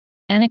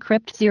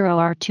Encrypt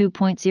 0R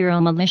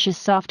 2.0 malicious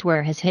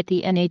software has hit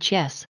the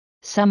NHS,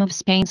 some of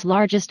Spain's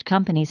largest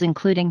companies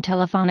including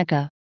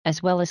Telefonica,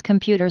 as well as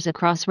computers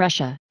across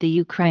Russia, the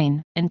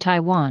Ukraine, and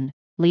Taiwan,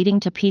 leading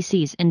to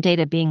PCs and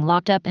data being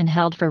locked up and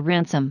held for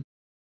ransom.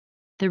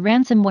 The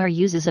ransomware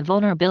uses a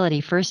vulnerability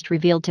first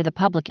revealed to the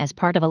public as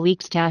part of a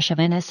leaked stash of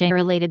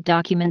NSA-related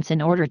documents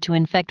in order to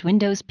infect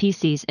Windows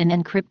PCs and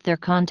encrypt their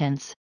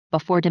contents,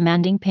 before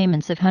demanding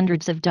payments of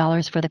hundreds of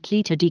dollars for the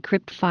key to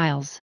decrypt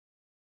files.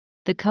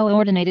 The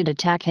co-ordinated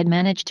attack had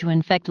managed to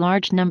infect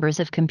large numbers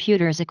of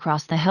computers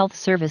across the health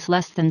service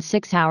less than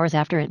 6 hours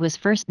after it was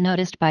first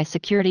noticed by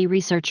security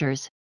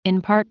researchers, in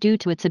part due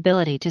to its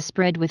ability to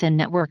spread within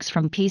networks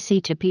from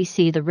PC to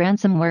PC. The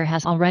ransomware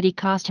has already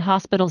caused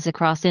hospitals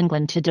across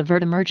England to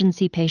divert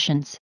emergency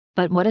patients,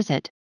 but what is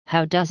it,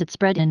 how does it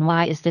spread, and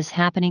why is this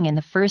happening in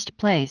the first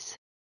place?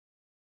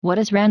 What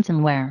is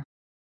ransomware?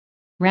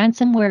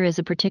 Ransomware is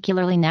a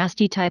particularly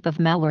nasty type of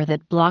malware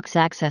that blocks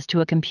access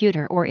to a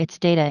computer or its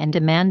data and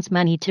demands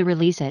money to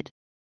release it.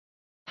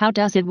 How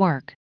does it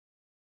work?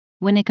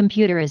 When a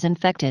computer is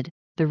infected,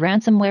 the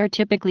ransomware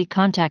typically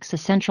contacts a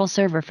central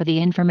server for the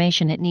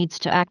information it needs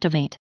to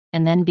activate,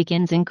 and then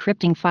begins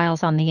encrypting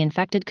files on the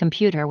infected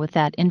computer with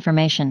that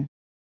information.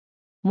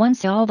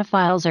 Once all the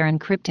files are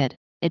encrypted,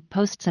 it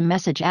posts a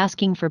message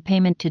asking for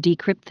payment to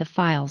decrypt the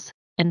files,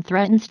 and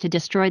threatens to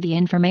destroy the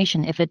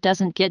information if it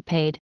doesn't get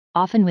paid,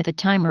 often with a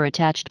timer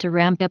attached to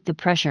ramp up the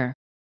pressure.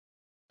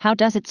 How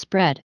does it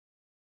spread?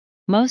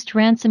 Most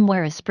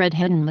ransomware is spread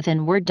hidden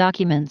within Word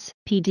documents,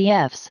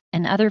 PDFs,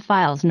 and other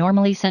files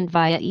normally sent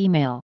via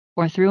email,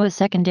 or through a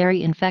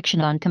secondary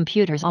infection on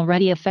computers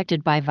already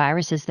affected by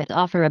viruses that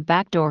offer a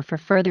backdoor for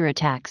further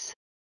attacks.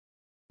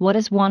 What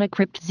is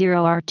WannaCrypt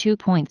 0R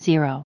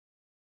 2.0?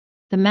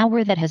 The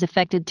malware that has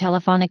affected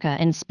Telefonica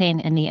in Spain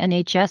and the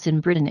NHS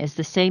in Britain is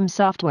the same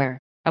software,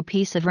 a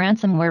piece of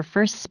ransomware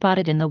first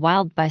spotted in the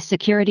wild by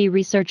security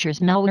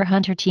researchers' malware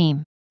hunter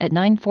team, at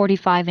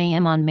 9:45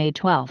 a.m. on May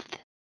 12.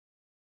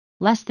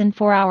 Less than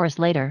 4 hours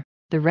later,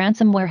 the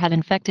ransomware had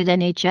infected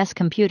NHS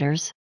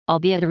computers,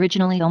 albeit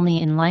originally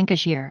only in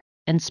Lancashire,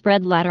 and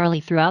spread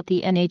laterally throughout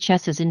the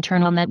NHS's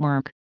internal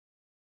network.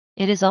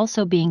 It is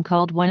also being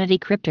called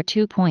WannaDecryptor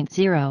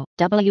 2.0,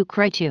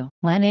 WCRY2,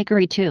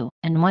 WannaCry2,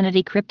 and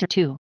WannaDecryptor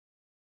 2.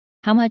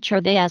 How much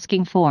are they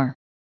asking for?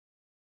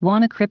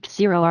 WannaCrypt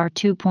 0R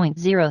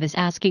 2.0 is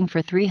asking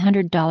for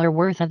 $300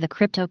 worth of the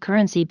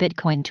cryptocurrency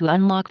Bitcoin to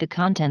unlock the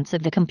contents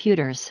of the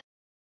computers.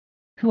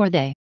 Who are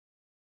they?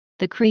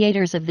 The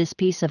creators of this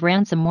piece of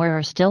ransomware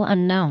are still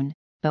unknown,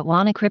 but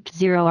WannaCrypt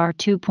 0R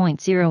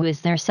 2.0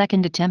 is their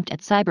second attempt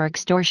at cyber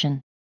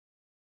extortion.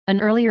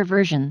 An earlier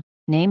version,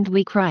 named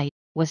WeCry,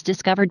 was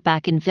discovered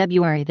back in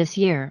February this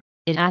year.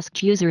 It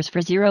asked users for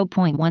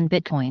 0.1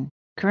 Bitcoin,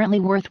 currently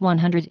worth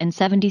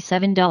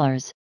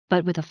 $177,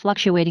 but with a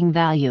fluctuating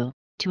value,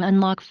 to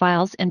unlock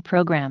files and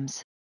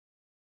programs.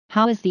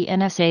 How is the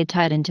NSA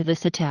tied into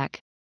this attack?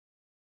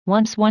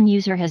 Once one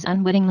user has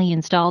unwittingly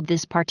installed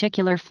this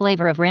particular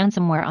flavor of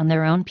ransomware on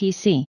their own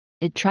PC,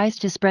 it tries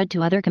to spread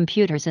to other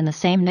computers in the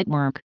same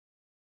network.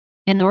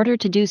 In order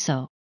to do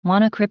so,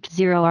 WannaCrypt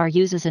 0R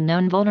uses a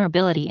known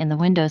vulnerability in the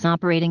Windows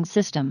operating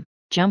system,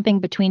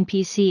 jumping between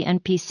PC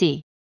and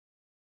PC.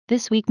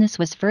 This weakness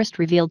was first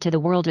revealed to the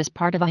world as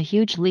part of a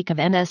huge leak of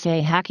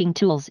NSA hacking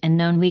tools and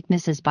known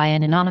weaknesses by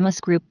an anonymous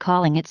group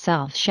calling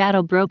itself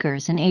Shadow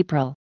Brokers in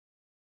April.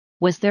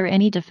 Was there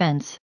any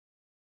defense?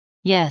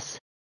 Yes.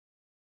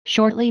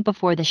 Shortly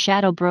before the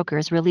Shadow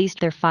Brokers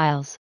released their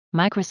files,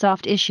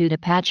 Microsoft issued a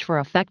patch for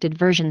affected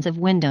versions of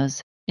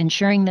Windows,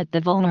 ensuring that the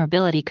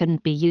vulnerability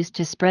couldn't be used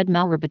to spread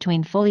malware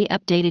between fully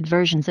updated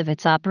versions of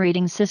its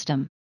operating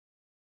system.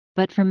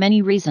 But for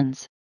many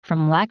reasons,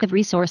 from lack of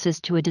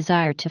resources to a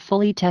desire to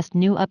fully test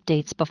new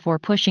updates before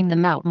pushing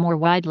them out more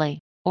widely,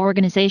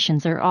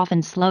 organizations are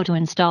often slow to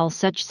install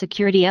such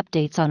security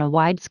updates on a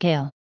wide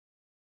scale.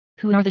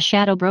 Who are the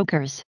Shadow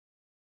Brokers?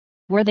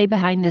 Were they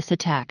behind this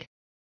attack?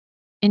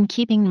 In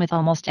keeping with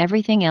almost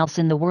everything else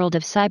in the world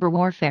of cyber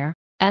warfare,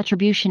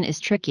 attribution is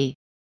tricky.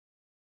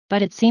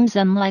 But it seems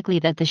unlikely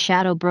that the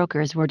Shadow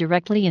Brokers were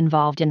directly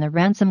involved in the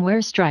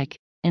ransomware strike.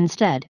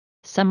 Instead,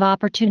 some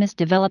opportunist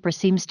developer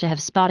seems to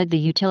have spotted the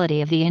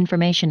utility of the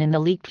information in the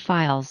leaked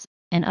files,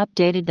 and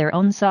updated their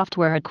own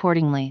software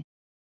accordingly.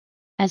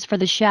 As for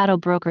the Shadow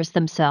Brokers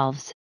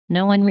themselves,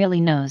 no one really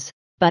knows,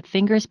 but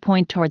fingers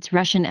point towards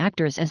Russian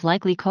actors as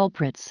likely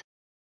culprits.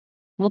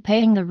 Will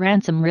paying the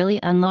ransom really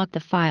unlock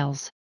the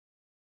files?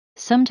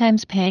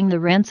 Sometimes paying the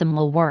ransom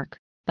will work,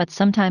 but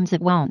sometimes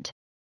it won't.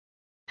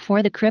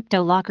 For the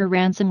CryptoLocker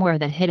ransomware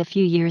that hit a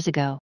few years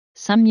ago,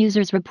 some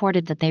users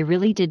reported that they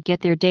really did get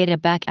their data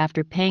back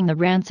after paying the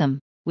ransom,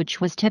 which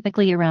was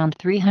typically around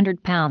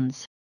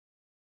 £300.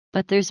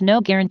 But there's no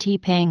guarantee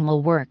paying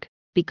will work,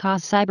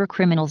 because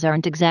cybercriminals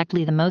aren't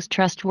exactly the most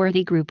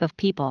trustworthy group of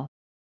people.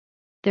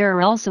 There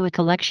are also a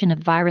collection of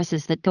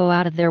viruses that go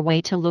out of their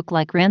way to look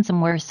like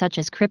ransomware, such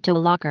as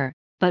CryptoLocker,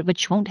 but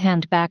which won't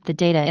hand back the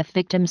data if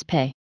victims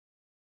pay.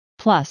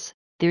 Plus,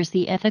 there's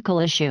the ethical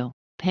issue: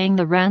 paying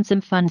the ransom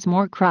funds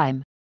more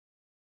crime.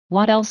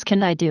 What else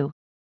can I do?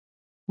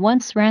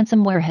 Once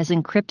ransomware has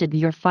encrypted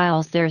your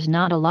files, there's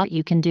not a lot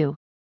you can do.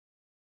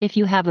 If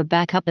you have a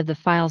backup of the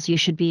files, you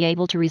should be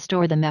able to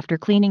restore them after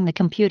cleaning the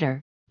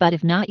computer, but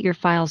if not, your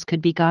files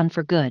could be gone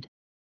for good.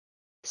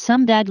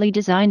 Some badly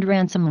designed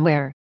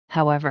ransomware,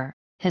 however,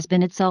 has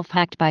been itself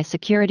hacked by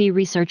security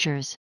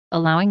researchers,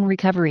 allowing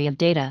recovery of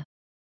data.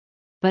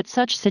 But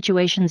such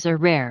situations are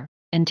rare,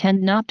 and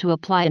tend not to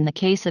apply in the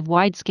case of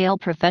wide-scale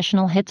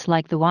professional hits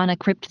like the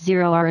WannaCrypt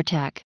Zero-hour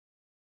attack.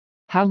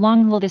 How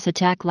long will this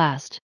attack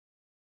last?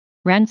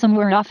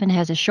 Ransomware often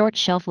has a short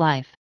shelf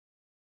life.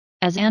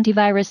 As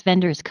antivirus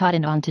vendors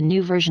cotton on to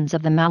new versions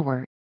of the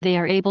malware, they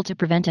are able to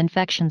prevent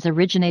infections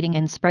originating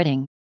and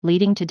spreading,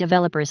 leading to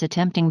developers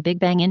attempting big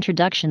bang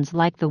introductions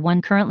like the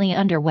one currently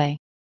underway.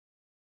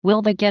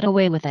 Will they get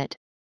away with it?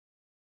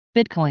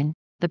 Bitcoin,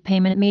 the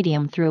payment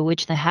medium through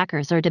which the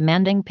hackers are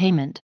demanding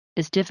payment,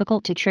 is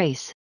difficult to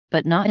trace,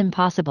 but not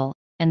impossible,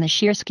 and the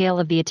sheer scale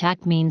of the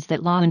attack means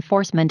that law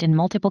enforcement in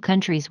multiple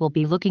countries will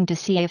be looking to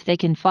see if they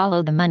can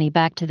follow the money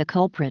back to the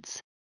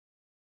culprits.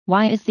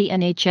 Why is the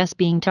NHS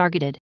being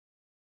targeted?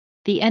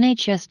 The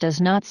NHS does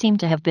not seem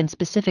to have been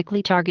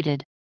specifically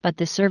targeted, but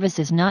the service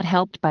is not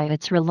helped by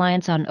its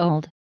reliance on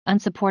old,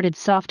 unsupported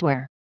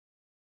software.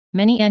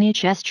 Many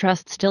NHS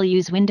trusts still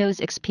use Windows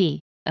XP,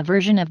 a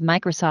version of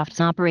Microsoft's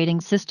operating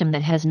system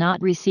that has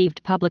not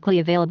received publicly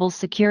available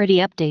security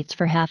updates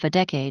for half a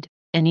decade,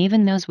 and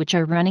even those which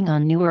are running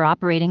on newer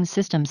operating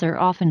systems are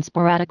often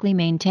sporadically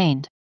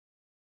maintained.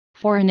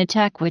 For an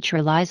attack which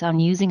relies on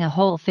using a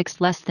hole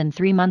fixed less than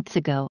 3 months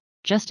ago,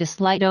 just a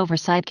slight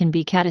oversight can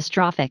be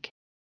catastrophic.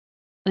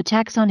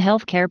 Attacks on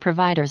healthcare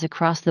providers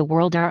across the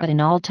world are at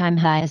an all-time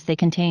high as they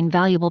contain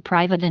valuable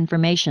private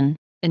information,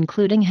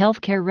 including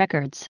healthcare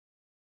records.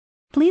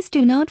 Please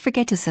do not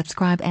forget to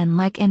subscribe and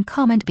like and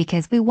comment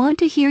because we want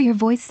to hear your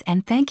voice,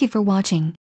 and thank you for watching.